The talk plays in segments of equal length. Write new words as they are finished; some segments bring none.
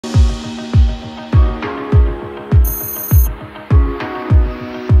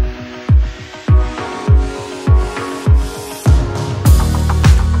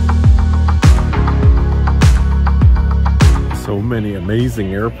many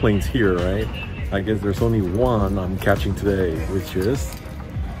amazing airplanes here, right? I guess there's only one I'm catching today, which is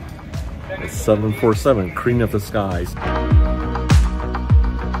the 747, Queen of the Skies.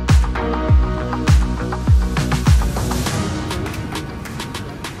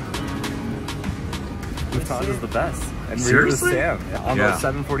 Lufthansa is the best. And seriously? Sam. Yeah. On the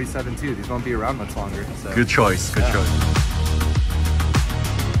 747 too. These won't be around much longer. So. Good choice, good choice.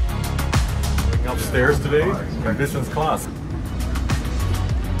 Upstairs today in business class.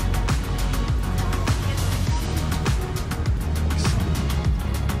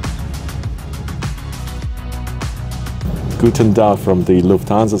 Guten Tag from the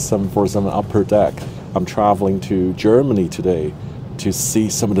Lufthansa 747 upper deck. I'm traveling to Germany today to see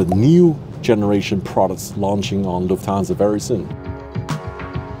some of the new generation products launching on Lufthansa very soon.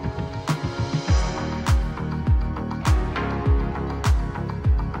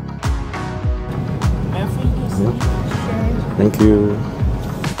 Thank you.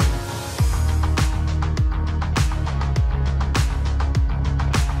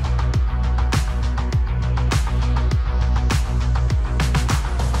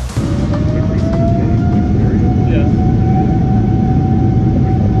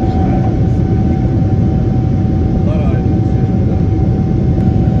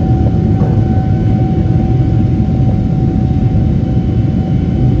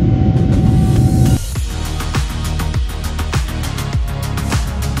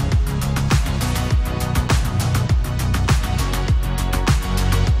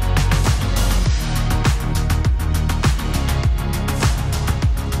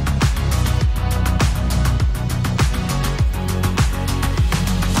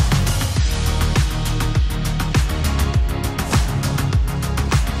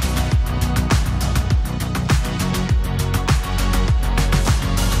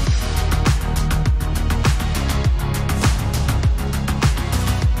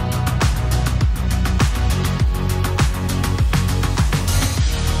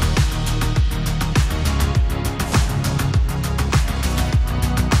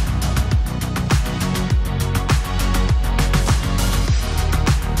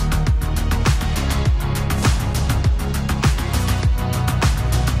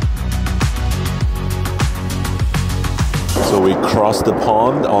 So we crossed the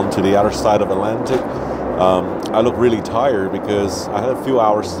pond onto the other side of Atlantic. I look really tired because I had a few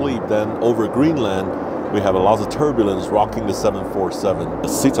hours sleep. Then over Greenland, we have a lot of turbulence rocking the 747. The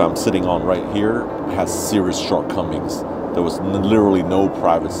seat I'm sitting on right here has serious shortcomings. There was literally no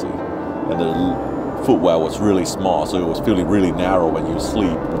privacy, and the footwell was really small, so it was feeling really narrow when you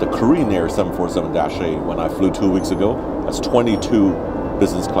sleep. The Korean Air 747-8, when I flew 2 weeks ago, has 22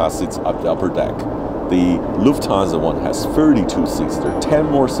 business class seats up the upper deck. The Lufthansa one has 32 seats. There are 10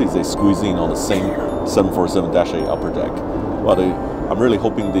 more seats they squeeze in on the same 747-8 upper deck. Well, I'm really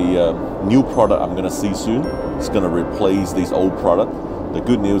hoping the new product I'm going to see soon is going to replace these old product. The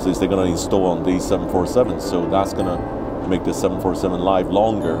good news is they're going to install on these 747s, so that's going to make the 747 live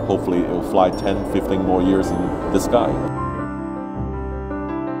longer. Hopefully it will fly 10, 15 more years in the sky.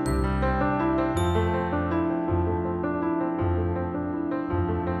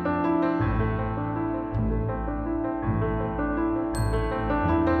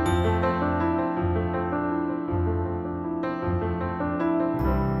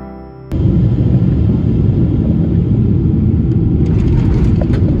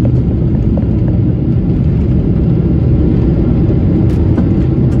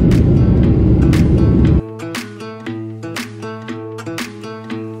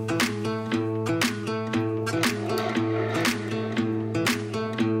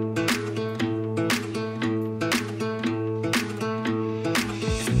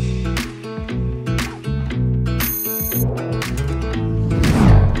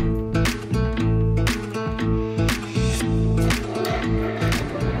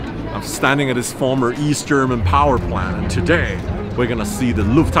 Standing at this former East German power plant, and today we're gonna see the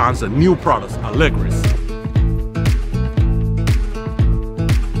Lufthansa new products, Allegris.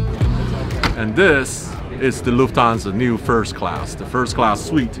 And this is the Lufthansa new first class, the first class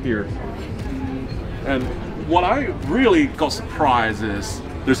suite here. And what I really got surprised is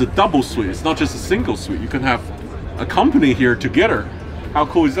there's a double suite. It's not just a single suite. You can have a company here together. How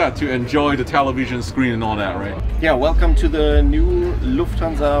cool is that, to enjoy the television screen and all that, right? Yeah, welcome to the new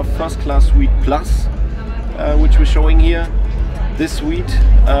Lufthansa First Class Suite Plus, which we're showing here. This suite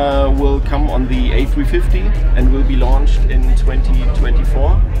will come on the A350 and will be launched in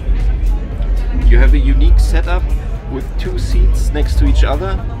 2024. You have a unique setup with 2 seats next to each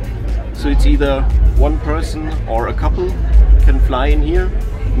other. So it's either one person or a couple can fly in here.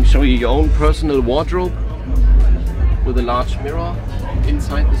 You can show you your own personal wardrobe. with a large mirror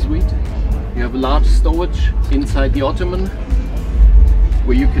inside the suite. You have a large storage inside the ottoman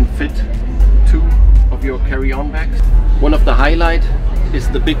where you can fit 2 of your carry-on bags. One of the highlights is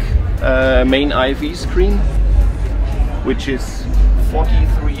the big main IFE screen, which is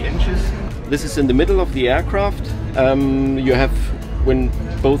 43 inches. This is in the middle of the aircraft. You have, when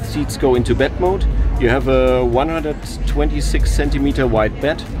both seats go into bed mode, you have a 126 centimeter wide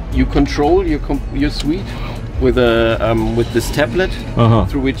bed. You control your suite with this tablet,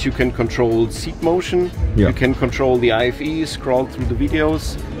 through which you can control seat motion. Yeah. You can control the IFE, scroll through the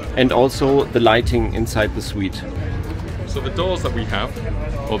videos, and also the lighting inside the suite. So the doors that we have,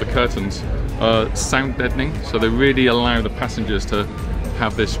 or the curtains, are sound deadening, so they really allow the passengers to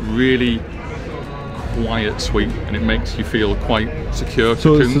have this really quiet suite, and it makes you feel quite secure.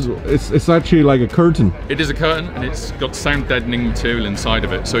 So it's actually like a curtain. It is a curtain, and it's got sound deadening material inside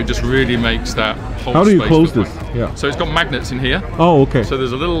of it, so it just really makes that whole How do you space close look this? like. Yeah. So it's got magnets in here. Oh, okay. So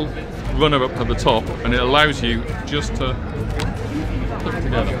there's a little runner up at the top, and it allows you just to put it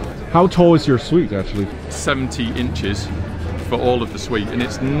together. How tall is your suite actually? 70 inches for all of the suite, and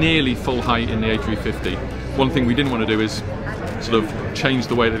it's nearly full height in the A350. One thing we didn't want to do is sort of change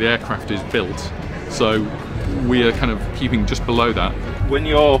the way that the aircraft is built, so we are kind of keeping just below that. When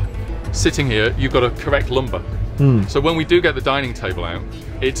you're sitting here, you've got a correct lumbar. So when we do get the dining table out,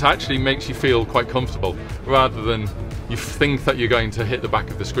 it actually makes you feel quite comfortable, rather than you think that you're going to hit the back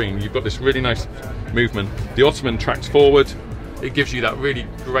of the screen. You've got this really nice movement. The ottoman tracks forward. It gives you that really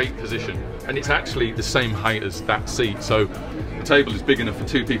great position, and it's actually the same height as that seat, so the table is big enough for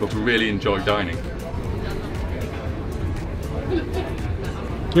 2 people to really enjoy dining.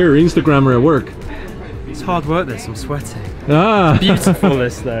 You're an Instagrammer at work. It's hard work this, I'm sweating. Ah. Beautiful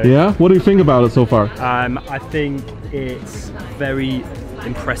this though. Yeah? What do you think about it so far? I think it's very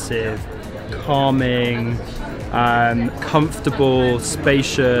impressive, calming, comfortable,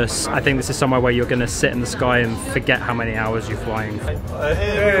 spacious. I think this is somewhere where you're going to sit in the sky and forget how many hours you're flying.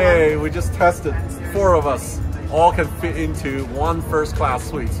 Hey, we just tested. 4 of us all can fit into one first class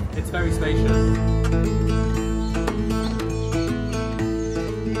suite. It's very spacious.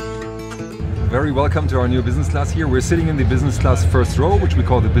 Very welcome to our new business class here. We're sitting in the business class first row, which we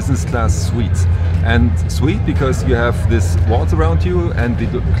call the business class suite. And suite because you have this walls around you and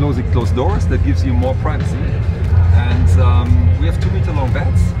the closed doors that gives you more privacy. And we have 2-meter long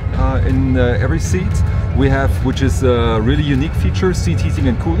beds in every seat. We have, which is a really unique feature, seat heating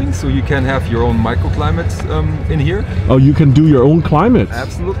and cooling, so you can have your own microclimate in here. Oh, you can do your own climate?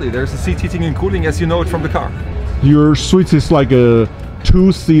 Absolutely, there's a seat heating and cooling as you know it from the car. Your suite is like a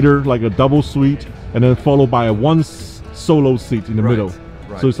 2-seater, like a double suite, and then followed by a 1 solo seat in the middle.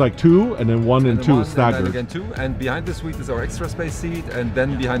 Right. So it's like 2 and then 1 and 2 staggered. And then again 2, and behind the suite is our extra space seat, and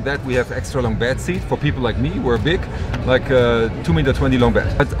then behind that we have extra long bed seat for people like me. We're big, like a 2.20 long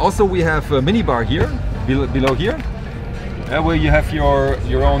bed. But also we have a mini bar here, below here, where you have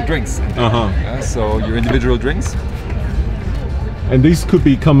your own drinks. So your individual drinks. And these could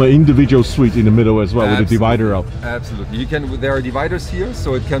become an individual suite in the middle as well. Absolutely. With a divider up. Absolutely. You can. There are dividers here,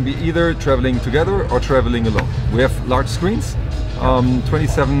 so it can be either traveling together or traveling alone. We have large screens,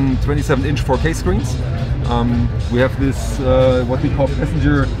 27-inch 4K screens. We have this what we call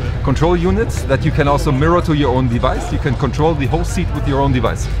passenger control units that you can also mirror to your own device. You can control the whole seat with your own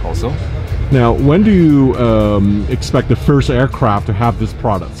device also. Now, when do you expect the first aircraft to have this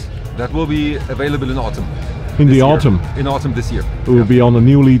product? That will be available in autumn. In the autumn? In autumn this year. It will be on a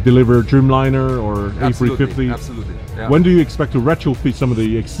newly delivered Dreamliner or A350? Absolutely. Yeah. When do you expect to retrofit some of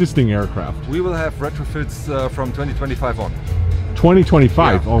the existing aircraft? We will have retrofits from 2025 on.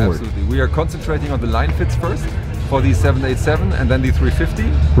 2025 onward? Absolutely. We are concentrating on the line fits first for the 787 and then the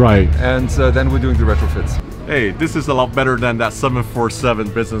 350. Right. And then we're doing the retrofits. Hey, this is a lot better than that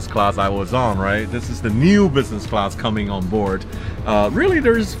 747 business class I was on, right? This is the new business class coming on board. Really,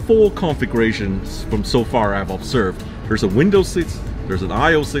 there's 4 configurations from so far I've observed. There's a window seat, there's an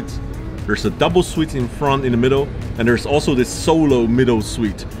aisle seat, there's a double suite in front in the middle, and there's also this solo middle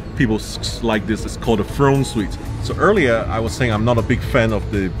suite. People like this, it's called a throne suite. So earlier I was saying I'm not a big fan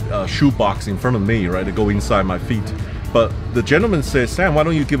of the shoebox in front of me, right, to go inside my feet. But the gentleman says, Sam, why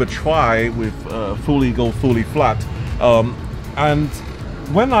don't you give a try with fully flat? And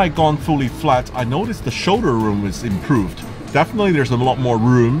when I gone fully flat, I noticed the shoulder room is improved. Definitely there's a lot more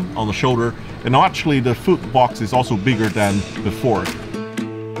room on the shoulder, and actually the foot box is also bigger than before.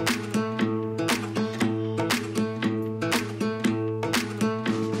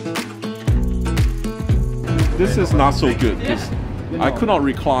 This is not so good because I could not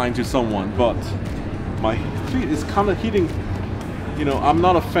recline to someone, but my feet is kind of hitting. You know, I'm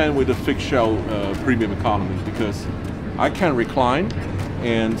not a fan with the fixed shell premium economy because I can recline,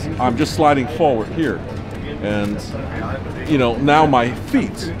 and I'm just sliding forward here. And you know, now my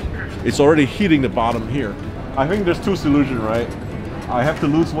feet, it's already hitting the bottom here. I think there's two solutions, right? I have to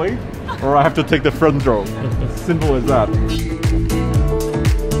lose weight, or I have to take the front row. Simple as that.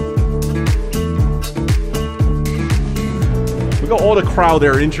 We got all the crowd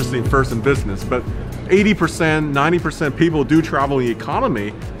there interested in first and business, but 80%, 90% people do travel in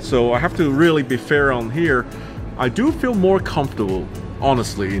economy, so I have to really be fair on here. I do feel more comfortable,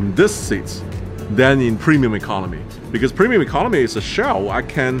 honestly, in this seats than in premium economy, because premium economy is a shell. I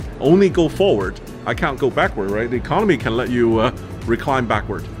can only go forward, I can't go backward, right? The economy can let you recline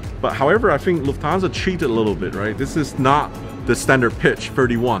backward. But however, I think Lufthansa cheated a little bit, right? This is not the standard pitch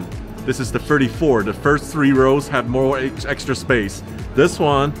 31. This is the 34. The first 3 rows have more extra space. This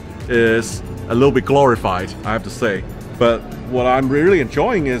one is a little bit glorified, I have to say. But what I'm really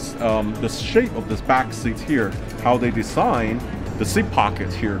enjoying is the shape of this back seat here, how they design the seat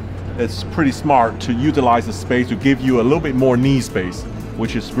pockets here. It's pretty smart to utilize the space to give you a little bit more knee space,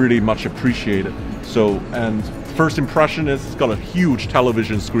 which is really much appreciated. So, and first impression is it's got a huge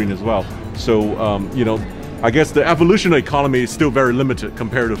television screen as well. So, you know, I guess the evolution of economy is still very limited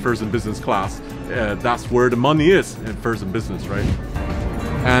compared to first and business class. That's where the money is in first and business, right?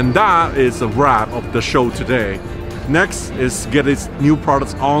 And that is a wrap of the show today. Next is get its new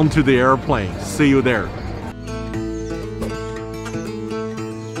products onto the airplane. See you there.